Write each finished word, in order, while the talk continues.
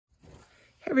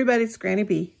Hey everybody, it's Granny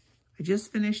B. I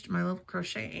just finished my little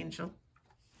crochet angel.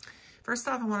 First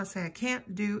off, I want to say I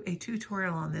can't do a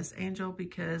tutorial on this angel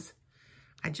because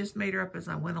I just made her up as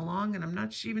I went along and I'm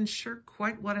not even sure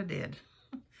quite what I did.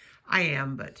 I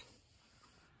am, but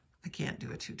I can't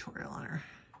do a tutorial on her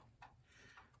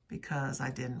because I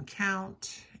didn't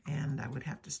count and I would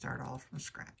have to start all from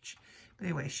scratch. But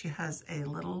anyway, she has a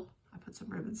little, I put some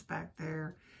ribbons back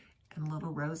there and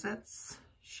little rosettes.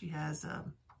 She has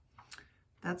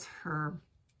that's her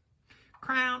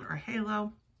crown or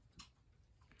halo.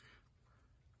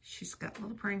 She's got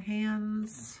little praying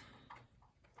hands.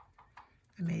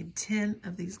 I made 10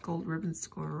 of these gold ribbons to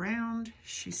go around.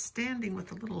 She's standing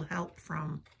with a little help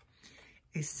from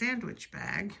a sandwich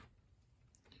bag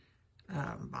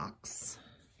box.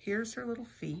 Here's her little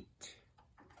feet.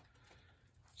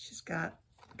 She's got,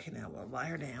 okay, now we'll lie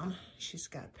her down. She's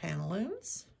got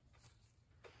pantaloons.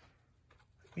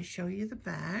 Let me show you the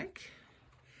back.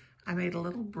 I made a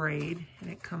little braid and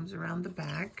it comes around the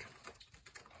back.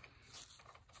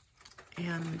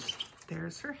 And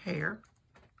there's her hair.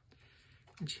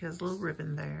 And she has a little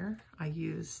ribbon there. I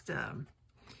used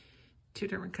 2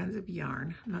 different kinds of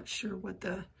yarn. I'm not sure what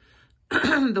the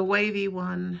the wavy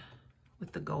one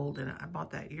with the gold in it. I bought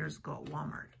that years ago at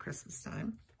Walmart at Christmas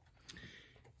time.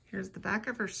 Here's the back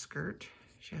of her skirt.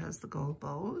 She has the gold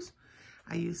bows.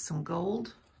 I used some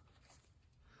gold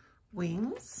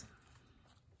wings.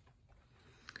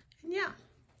 And yeah,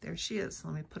 there she is.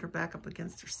 Let me put her back up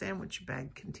against her sandwich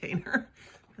bag container.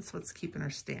 That's what's keeping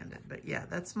her standing. But yeah,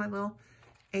 that's my little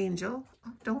angel.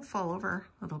 Oh, don't fall over,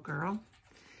 little girl.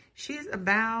 She's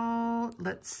about,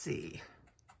 let's see,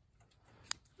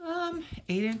 8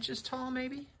 inches tall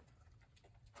maybe.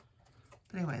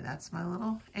 But anyway, that's my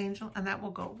little angel. And that will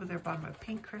go over there by my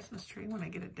pink Christmas tree when I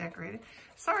get it decorated.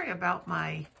 Sorry about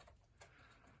my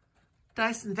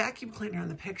Dyson vacuum cleaner in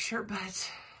the picture,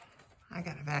 but I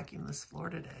got to vacuum this floor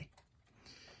today.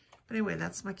 But anyway,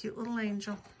 that's my cute little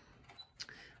angel.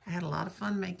 I had a lot of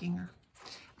fun making her.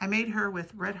 I made her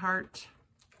with Red Heart,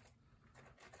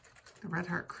 the Red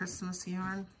Heart Christmas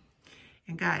yarn.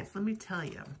 And guys, let me tell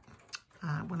you,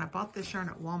 when I bought this yarn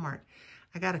at Walmart,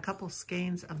 I got a couple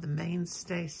skeins of the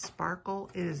Mainstay Sparkle.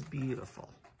 It is beautiful.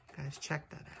 Guys, check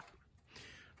that out.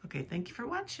 Okay, thank you for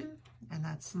watching. And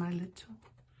that's my little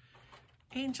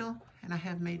angel. And I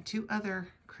have made 2 other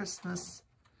Christmas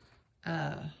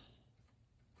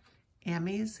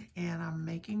Ammies, and I'm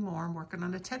making more. I'm working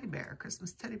on a teddy bear, a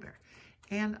Christmas teddy bear.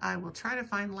 And I will try to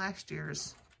find last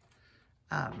year's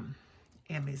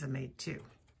Ammies I made too.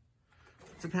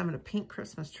 So I'm having a pink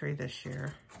Christmas tree this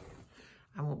year.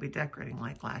 I won't be decorating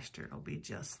like last year. It'll be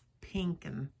just pink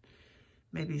and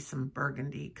maybe some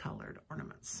burgundy colored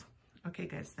ornaments. Okay,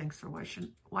 guys, thanks for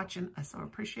watching. I so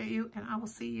appreciate you, and I will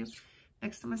see you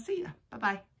next time I see you.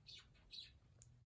 Bye-bye.